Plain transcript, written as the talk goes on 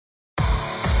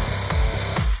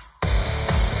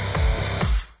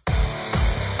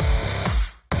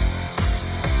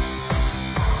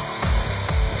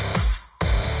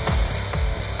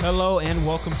Hello and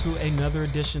welcome to another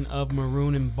edition of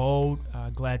Maroon and Bold.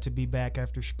 Glad to be back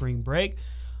after spring break.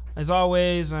 As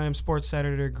always, I am sports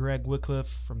editor Greg Wycliffe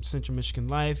from Central Michigan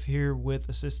Life, here with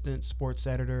assistant sports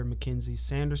editor Mackenzie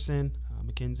Sanderson.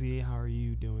 Mackenzie, how are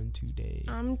you doing today?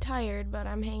 I'm tired, but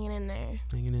I'm hanging in there.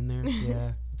 Hanging in there?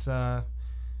 Yeah. It's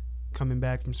coming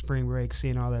back from spring break,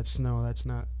 seeing all that snow. That's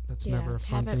never a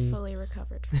fun thing. Haven't fully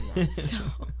recovered from that.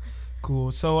 So.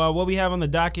 Cool. So what we have on the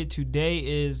docket today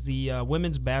is the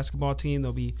women's basketball team.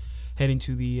 They'll be heading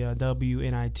to the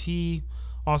WNIT.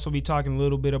 Also be talking a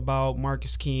little bit about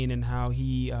Marcus Keene and how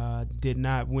he did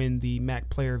not win the MAC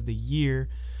Player of the Year.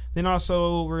 Then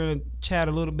also we're going to chat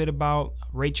a little bit about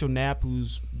Rachel Knapp,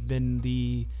 who's been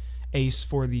the ace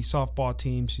for the softball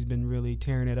team. She's been really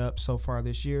tearing it up so far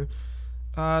this year.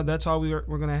 That's all we're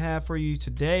going to have for you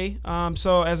today.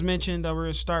 So as mentioned, we're going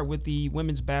to start with the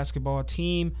women's basketball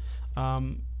team.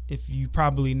 If you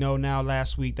probably know now,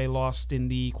 last week they lost in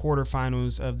the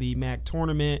quarterfinals of the MAC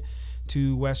tournament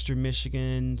to Western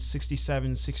Michigan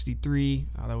 67-63.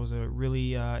 That was a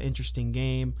really interesting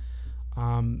game.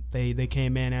 They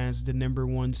came in as the number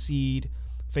one seed,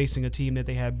 facing a team that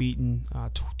they had beaten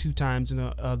two times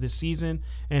this season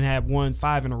and had won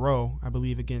 5 in a row, I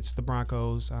believe, against the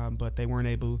Broncos. But they weren't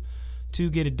able to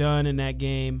get it done in that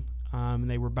game.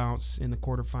 And they were bounced in the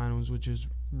quarterfinals, which is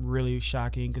really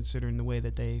shocking considering the way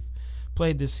that they've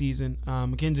played this season.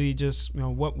 Mackenzie, just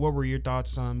what were your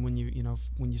thoughts on when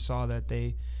you saw that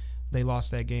they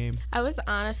lost that game? I was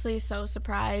honestly so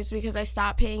surprised because I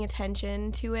stopped paying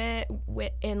attention to it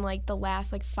in the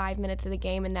last 5 minutes of the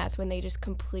game, and that's when they just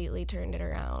completely turned it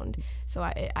around. So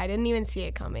I didn't even see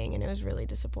it coming, and it was really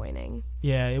disappointing.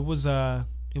 Yeah, it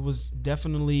was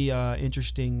definitely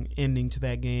interesting ending to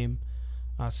that game.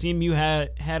 CMU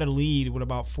had a lead with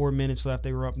about 4 minutes left.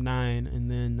 They were up 9,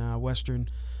 and then Western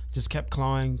just kept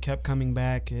clawing, kept coming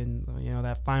back, and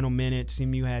that final minute,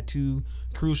 CMU had 2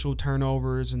 crucial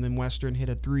turnovers, and then Western hit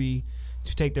a 3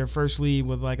 to take their first lead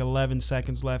with 11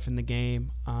 seconds left in the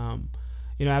game.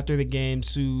 After the game,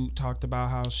 Sue talked about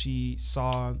how she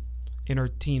saw in her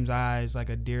team's eyes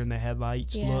like a deer in the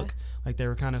headlights look, like they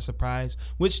were kind of surprised,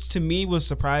 which to me was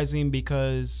surprising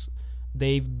because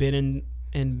they've been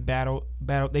in battle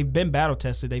they've been battle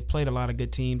tested. They've played a lot of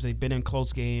good teams. They've been in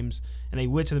close games, and they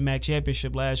went to the MAC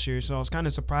championship last year. So I was kind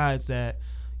of surprised that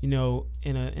in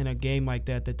a game like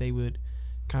that they would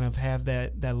kind of have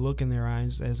that look in their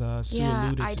eyes, as Sue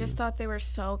alluded to. I just thought they were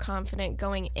so confident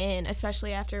going in,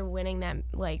 especially after winning that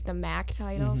the MAC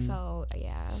title. Mm-hmm. So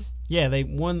yeah, they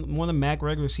won the MAC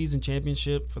regular season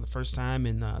championship for the first time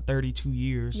in 32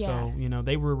 years. Yeah. So,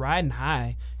 they were riding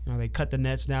high. They cut the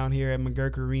nets down here at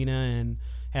McGurk Arena and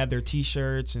had their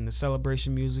T-shirts, and the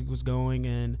celebration music was going.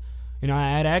 And,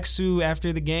 I had asked Sue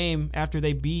after the game, after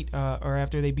they beat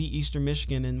Eastern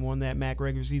Michigan and won that MAC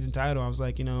regular season title, I was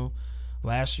like,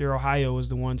 last year Ohio was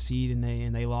the 1 seed,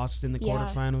 and they lost in the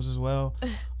quarterfinals as well.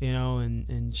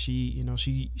 And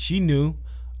she knew.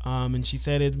 And she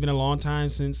said it's been a long time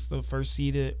since the first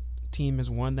seeded team has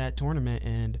won that tournament,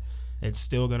 and it's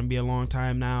still going to be a long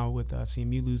time now with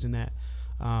CMU losing that.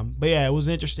 But yeah, it was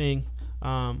interesting.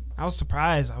 I was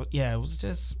surprised. It was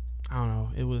just, I don't know.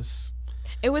 It was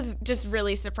just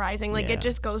really surprising. It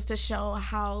just goes to show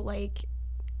how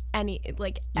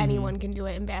anyone can do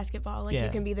it in basketball. You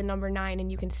can be the number 9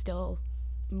 and you can still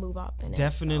move up in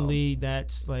Definitely,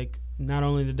 that's not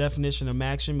only the definition of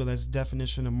action, but that's the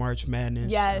definition of March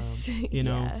Madness. Yes.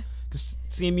 Because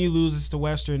CMU loses to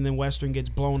Western, and then Western gets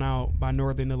blown out by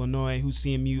Northern Illinois, who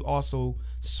CMU also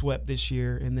swept this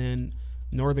year, and then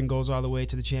Northern goes all the way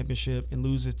to the championship and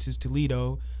loses to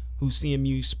Toledo, who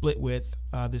CMU split with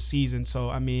this season. So,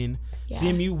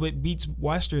 CMU beats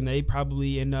Western, they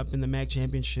probably end up in the MAC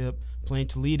championship playing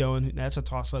Toledo, and that's a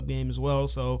toss-up game as well.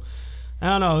 So, I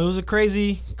don't know. It was a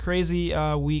crazy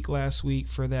week last week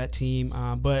for that team,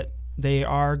 but they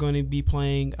are going to be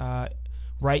playing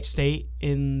Wright State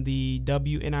in the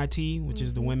WNIT, which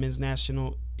is the Women's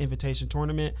National Invitation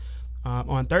Tournament.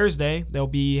 On Thursday, they'll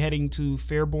be heading to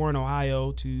Fairborn,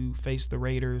 Ohio, to face the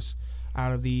Raiders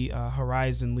out of the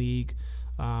Horizon League.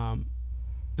 The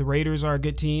Raiders are a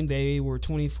good team. They were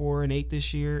 24-8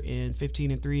 this year and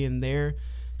 15-3 in their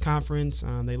conference.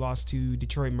 They lost to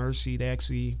Detroit Mercy. They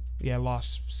actually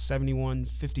lost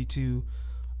 71-52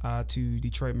 to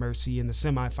Detroit Mercy in the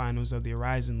semifinals of the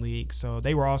Horizon League. So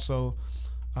they were also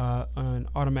an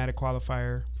automatic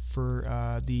qualifier for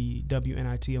the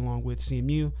WNIT along with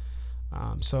CMU.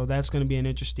 So that's going to be an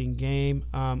interesting game.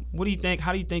 What do you think?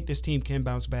 How do you think this team can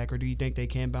bounce back, or do you think they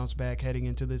can bounce back heading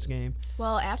into this game?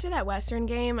 Well, after that Western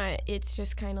game, it's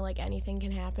just kind of like anything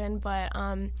can happen. But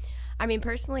I mean,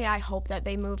 personally, I hope that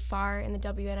they move far in the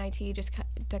WNIT just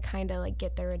to kind of like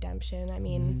get their redemption. I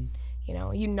mean,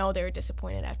 you know they were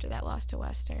disappointed after that loss to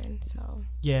Western. So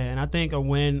yeah, and I think a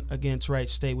win against Wright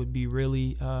State would be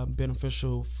really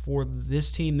beneficial for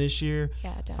this team this year.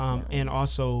 Yeah, definitely. And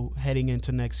also heading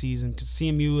into next season, because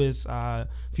CMU is,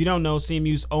 if you don't know,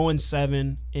 CMU's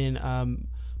 0-7 in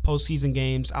postseason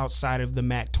games outside of the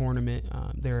MAC tournament.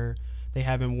 They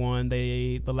haven't won.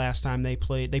 The last time they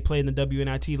played in the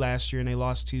WNIT last year, and they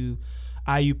lost to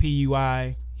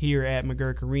IUPUI here at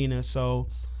McGurk Arena. So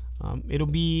it'll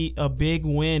be a big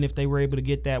win if they were able to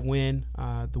get that win.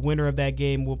 The winner of that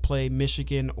game will play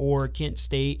Michigan or Kent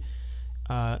State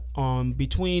on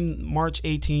between March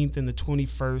 18th and the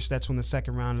 21st. That's when the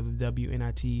second round of the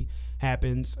WNIT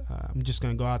happens. I'm just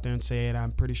going to go out there and say it.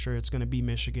 I'm pretty sure it's going to be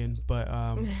Michigan, but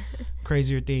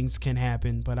crazier things can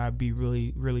happen. But I'd be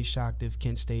really, really shocked if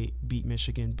Kent State beat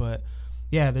Michigan. But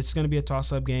yeah, this is going to be a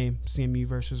toss-up game, CMU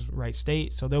versus Wright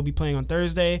State. So they'll be playing on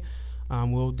Thursday.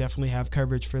 We'll definitely have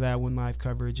coverage for that one, live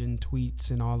coverage and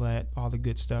tweets and all the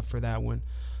good stuff for that one.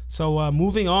 So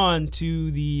moving on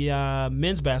to the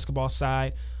men's basketball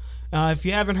side. If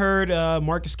you haven't heard,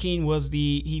 Marcus Keene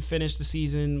he finished the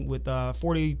season with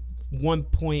 41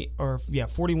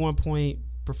 point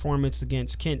performance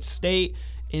against Kent State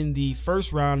in the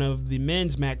first round of the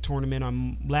men's MAC tournament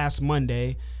on last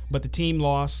Monday, but the team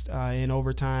lost in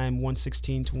overtime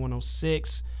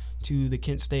 116-106 to the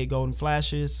Kent State Golden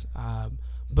Flashes.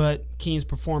 But Keene's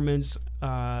performance,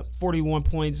 41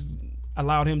 points,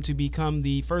 allowed him to become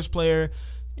the first player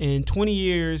in 20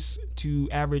 years to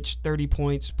average 30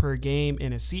 points per game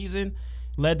in a season.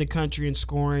 Led the country in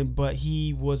scoring, but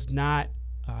he was not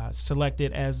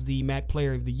selected as the MAC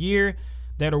Player of the Year.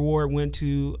 That award went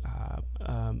to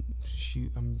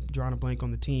I'm drawing a blank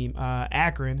on the team.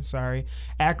 Akron's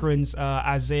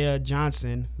Isaiah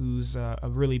Johnson, who's a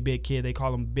really big kid. They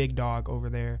call him Big Dog over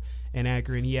there in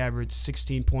Akron. He averaged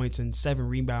 16 points and 7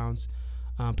 rebounds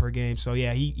per game. So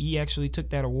yeah, he actually took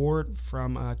that award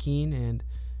from Keene, and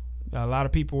a lot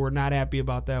of people were not happy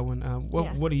about that one.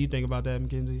 What do you think about that,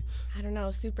 Mackenzie? I don't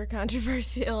know, super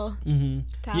controversial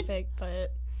topic,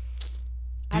 but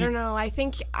I don't know. I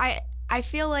think I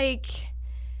feel like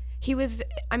he was,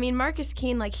 Marcus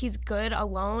Keene, like, he's good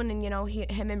alone, and,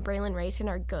 him and Braylon Rayson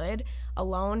are good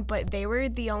alone, but they were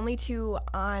the only two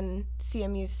on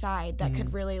CMU's side that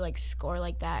could really, like, score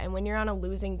like that. And when you're on a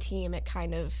losing team, it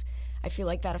kind of, I feel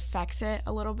like that affects it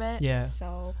a little bit. Yeah.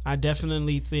 So I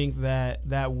definitely think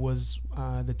that was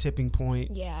the tipping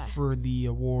point for the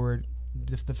award.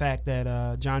 The fact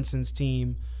that Johnson's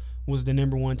team was the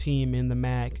number one team in the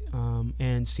MAC,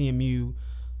 and CMU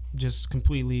just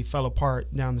completely fell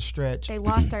apart down the stretch. They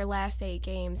lost their last 8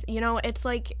 games. It's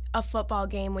like a football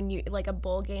game like a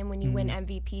bowl game when you win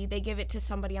MVP. They give it to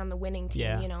somebody on the winning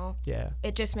team, Yeah.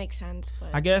 It just makes sense. But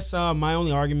I guess my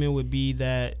only argument would be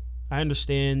that I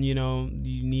understand, you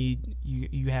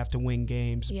have to win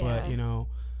games, but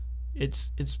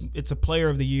it's a Player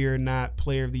of the Year, not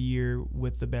Player of the Year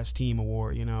with the best team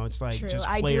award. It's like just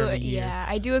Player of the Year. Yeah,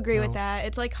 I do agree with that.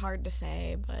 It's like hard to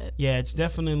say, but yeah, it's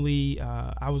definitely.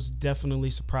 I was definitely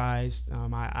surprised.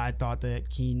 I thought that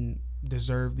Keene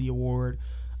deserved the award.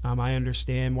 I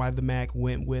understand why the MAC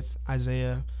went with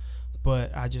Isaiah,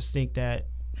 but I just think that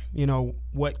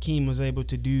what Keene was able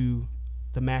to do,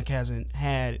 the MAC hasn't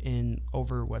had in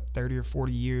over 30 or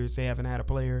 40 years. They haven't had a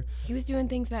player. He was doing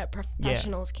things that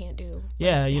professionals can't do.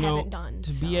 Yeah, haven't done,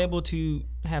 be able to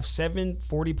have 7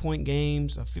 40-point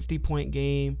games, a 50-point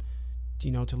game,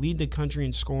 to lead the country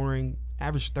in scoring,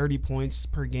 average 30 points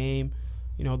per game.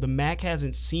 The MAC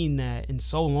hasn't seen that in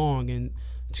so long, and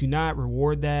to not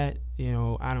reward that,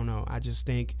 I don't know. I just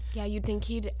think. Yeah, you'd think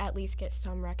he'd at least get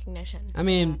some recognition.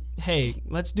 Hey,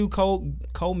 let's do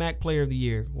co-MAC Player of the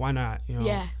Year. Why not?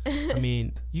 Yeah.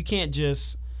 You can't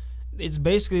just. It's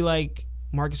basically like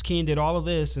Marcus Keene did all of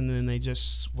this, and then they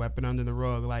just swept it under the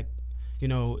rug. Like,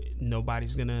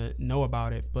 nobody's gonna know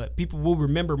about it, but people will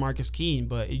remember Marcus Keene.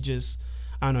 But it just.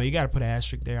 I don't know. You got to put an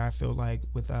asterisk there. I feel like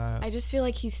with. I just feel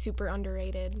like he's super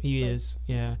underrated. He is,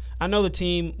 yeah. I know the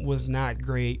team was not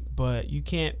great, but you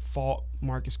can't fault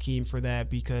Marcus Keene for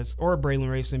that or Braylon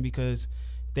Rayson, because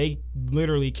they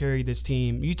literally carried this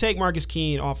team. You take Marcus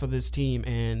Keene off of this team,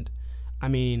 and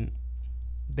they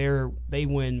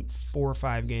win 4 or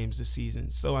 5 games this season.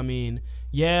 So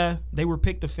they were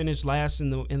picked to finish last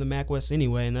in the MAC West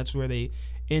anyway, and that's where they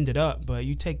ended up. But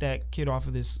you take that kid off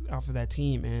of that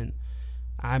team, and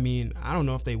I mean, I don't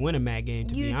know if they win a MAC game,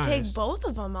 to be honest. You take both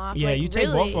of them off. Yeah, like, you take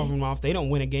really. both of them off. They don't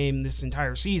win a game this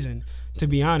entire season, to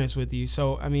be honest with you.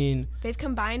 So, I mean... They've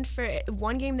combined for...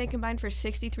 One game they combined for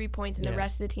 63 points, and the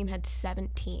rest of the team had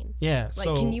 17. Yeah,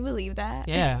 like, can you believe that?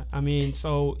 Yeah, I mean,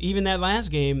 so even that last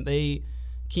game,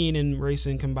 Keene and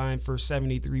Racing combined for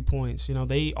 73 points. You know,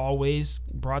 they always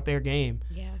brought their game.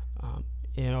 Yeah.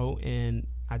 You know, and...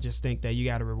 I just think that you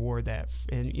got to reward that.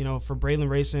 And, you know, for Braylon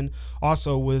Racing,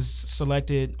 also was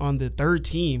selected on the third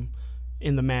team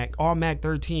in the MAC, all MAC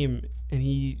third team, and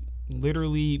he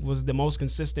literally was the most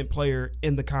consistent player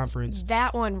in the conference.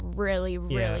 That one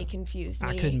really confused me.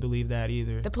 I couldn't believe that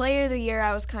either. The player of the year,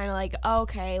 I was kind of like,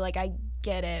 okay, like I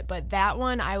get it, but that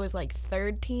one I was like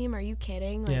third team. Are you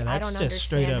kidding? Like, yeah, that's I don't just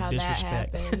straight up how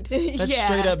disrespect. That happened. That's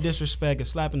straight up disrespect, a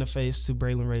slap in the face to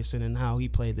Braylon Racing and how he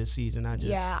played this season.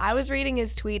 I was reading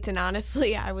his tweets and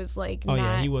honestly I was like,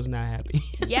 he was not happy.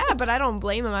 Yeah, but I don't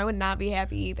blame him. I would not be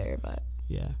happy either. But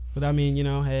yeah, but I mean, you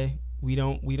know, hey. We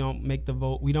don't make the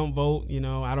vote. We don't vote. You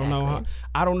know, I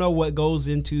don't know what goes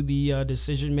into the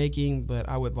decision making, but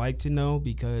I would like to know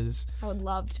because I would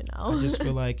love to know. I just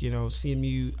feel like, you know,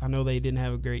 CMU. I know they didn't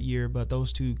have a great year, but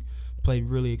those two played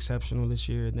really exceptional this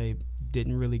year, and they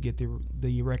didn't really get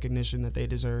the recognition that they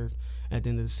deserved at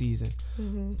the end of the season.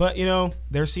 Mm-hmm. But you know,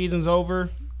 their season's over.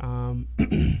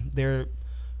 They're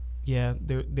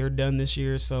done this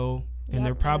year. So. And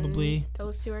they're probably... And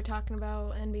those two are talking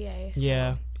about NBA. So.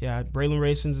 Yeah. Braylon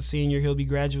Racing's a senior. He'll be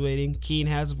graduating. Keene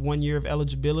has 1 year of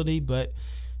eligibility, but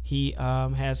he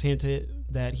has hinted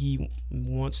that he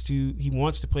wants to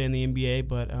play in the NBA,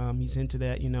 but he's hinted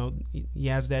that, you know, he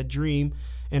has that dream.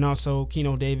 And also,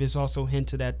 Keno Davis also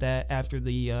hinted at that after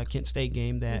the Kent State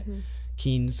game that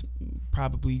Keene's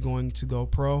probably going to go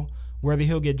pro. Whether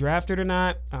he'll get drafted or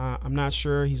not, I'm not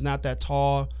sure. He's not that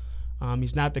tall.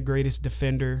 He's not the greatest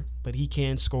defender, but he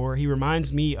can score. He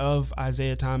reminds me of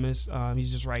Isaiah Thomas.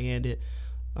 He's just right-handed,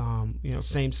 you know,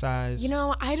 same size. You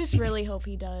know, I just really hope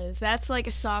he does. That's like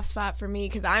a soft spot for me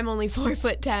because I'm only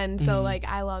 4'10", so like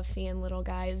I love seeing little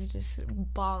guys just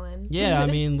balling. Yeah, I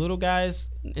mean, little guys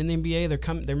in the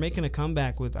NBA, they're making a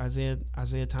comeback with Isaiah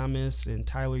Thomas and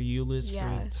Tyler Ulis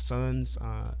for the Suns.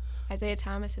 Isaiah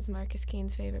Thomas is Marcus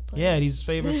Keene's favorite player. Yeah, he's his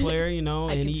favorite player, you know,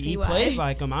 and he plays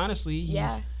like him. Honestly,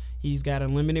 He's got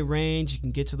unlimited range. He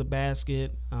can get to the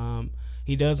basket.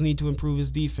 He does need to improve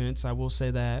his defense. I will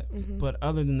say that. But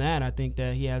other than that, I think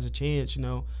that he has a chance. You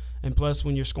know, and plus,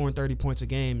 when you're scoring 30 points a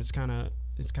game, it's kind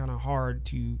of hard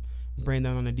to bring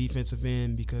that on the defensive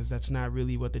end because that's not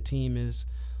really what the team is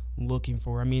looking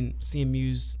for. I mean,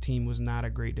 CMU's team was not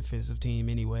a great defensive team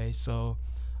anyway. So,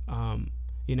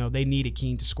 you know, they needed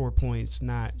Keene to score points,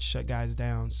 not shut guys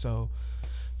down. So.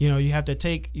 You know, you have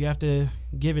to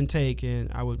give and take,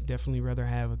 and I would definitely rather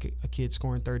have a kid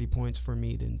scoring 30 points for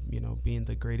me than, you know, being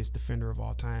the greatest defender of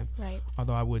all time. Right.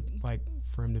 Although I would like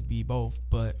for him to be both,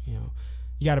 but, you know,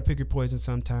 you got to pick your poison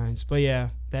sometimes. But, yeah,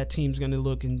 that team's going to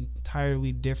look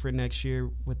entirely different next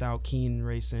year without Keene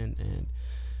Racing, and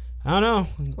I don't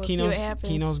know.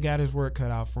 Keno's got his work cut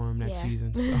out for him next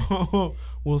season. So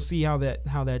we'll see how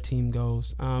that team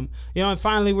goes. You know, and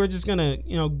finally, we're just gonna,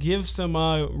 you know, give some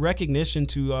recognition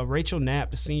to Rachel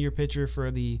Knapp, the senior pitcher for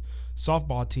the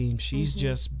softball team. She's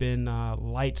just been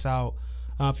lights out.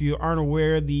 If you aren't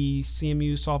aware, the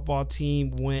CMU softball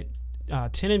team went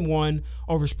 10-1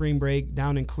 over spring break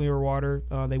down in Clearwater.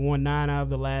 They won 9 out of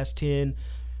the last 10.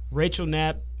 Rachel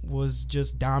Knapp was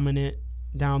just dominant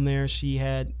down there. She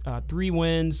had 3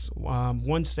 wins,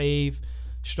 1 save,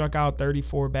 struck out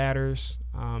 34 batters.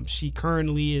 She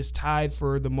currently is tied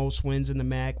for the most wins in the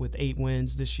MAC with 8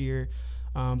 wins this year,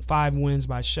 5 wins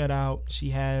by shutout.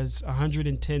 She has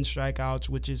 110 strikeouts,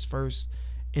 which is first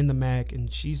in the MAC,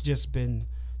 and she's just been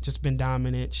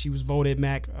dominant. She was voted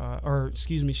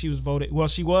she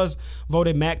was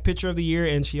voted MAC Pitcher of the Year,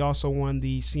 and she also won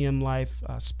the CM Life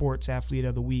Sports Athlete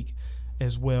of the Week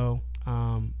as well.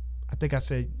 I think I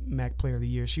said MAC Player of the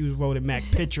Year. She was voted MAC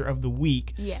Pitcher of the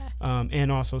Week. Yeah.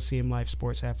 And also CM Life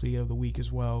Sports Athlete of the Week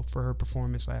as well for her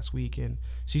performance last week. And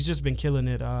she's just been killing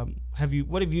it.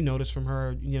 What have you noticed from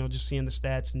her, you know, just seeing the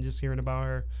stats and just hearing about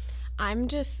her?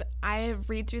 I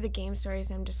read through the game stories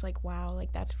and I'm just like, wow,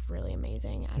 like that's really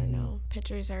amazing. I don't know.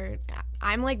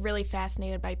 I'm like really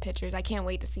fascinated by pitchers. I can't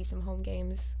wait to see some home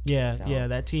games. Yeah,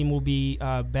 that team will be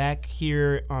back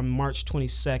here on March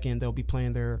 22nd. They'll be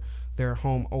playing their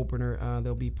home opener.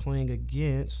 They'll be playing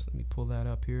against, let me pull that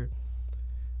up here.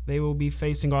 They will be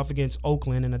facing off against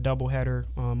Oakland in a doubleheader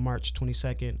on March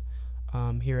 22nd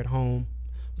here at home.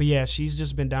 But yeah, she's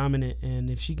just been dominant, and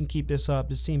if she can keep this up,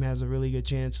 this team has a really good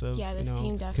chance of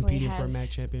team definitely competing for a has MAC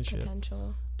championship.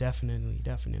 Potential.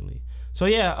 Definitely. So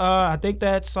yeah, I think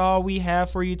that's all we have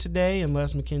for you today,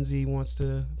 unless Mackenzie wants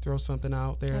to throw something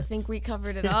out there. I think we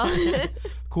covered it all.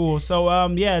 Cool. So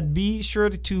be sure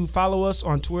to follow us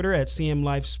on Twitter at CM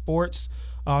Life Sports.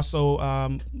 Also,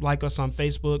 like us on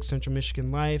Facebook, Central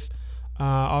Michigan Life.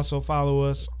 Also follow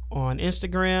us on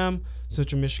Instagram,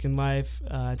 Central Michigan Life.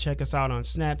 Check us out on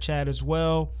Snapchat as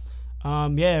well.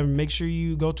 Make sure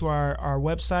you go to our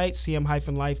website,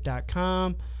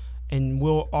 cm-life.com. And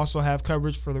we'll also have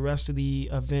coverage for the rest of the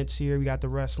events here. We got the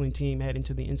wrestling team heading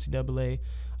to the NCAA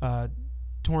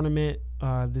tournament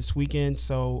this weekend.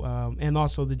 So, and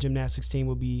also the gymnastics team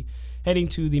will be heading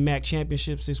to the MAC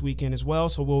championships this weekend as well.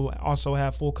 So we'll also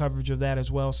have full coverage of that as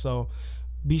well. So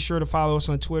be sure to follow us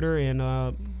on Twitter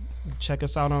and check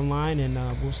us out online. And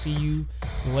we'll see you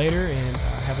later. And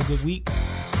have a good week.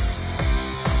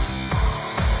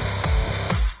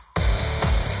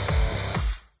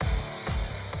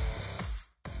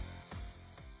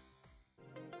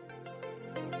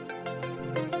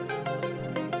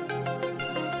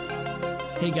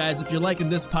 Hey guys, if you're liking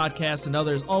this podcast and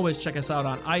others, always check us out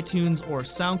on iTunes or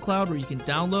SoundCloud, where you can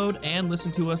download and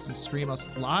listen to us and stream us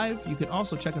live. You can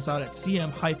also check us out at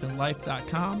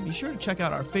cm-life.com. Be sure to check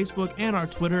out our Facebook and our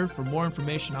Twitter for more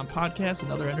information on podcasts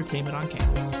and other entertainment on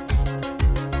campus.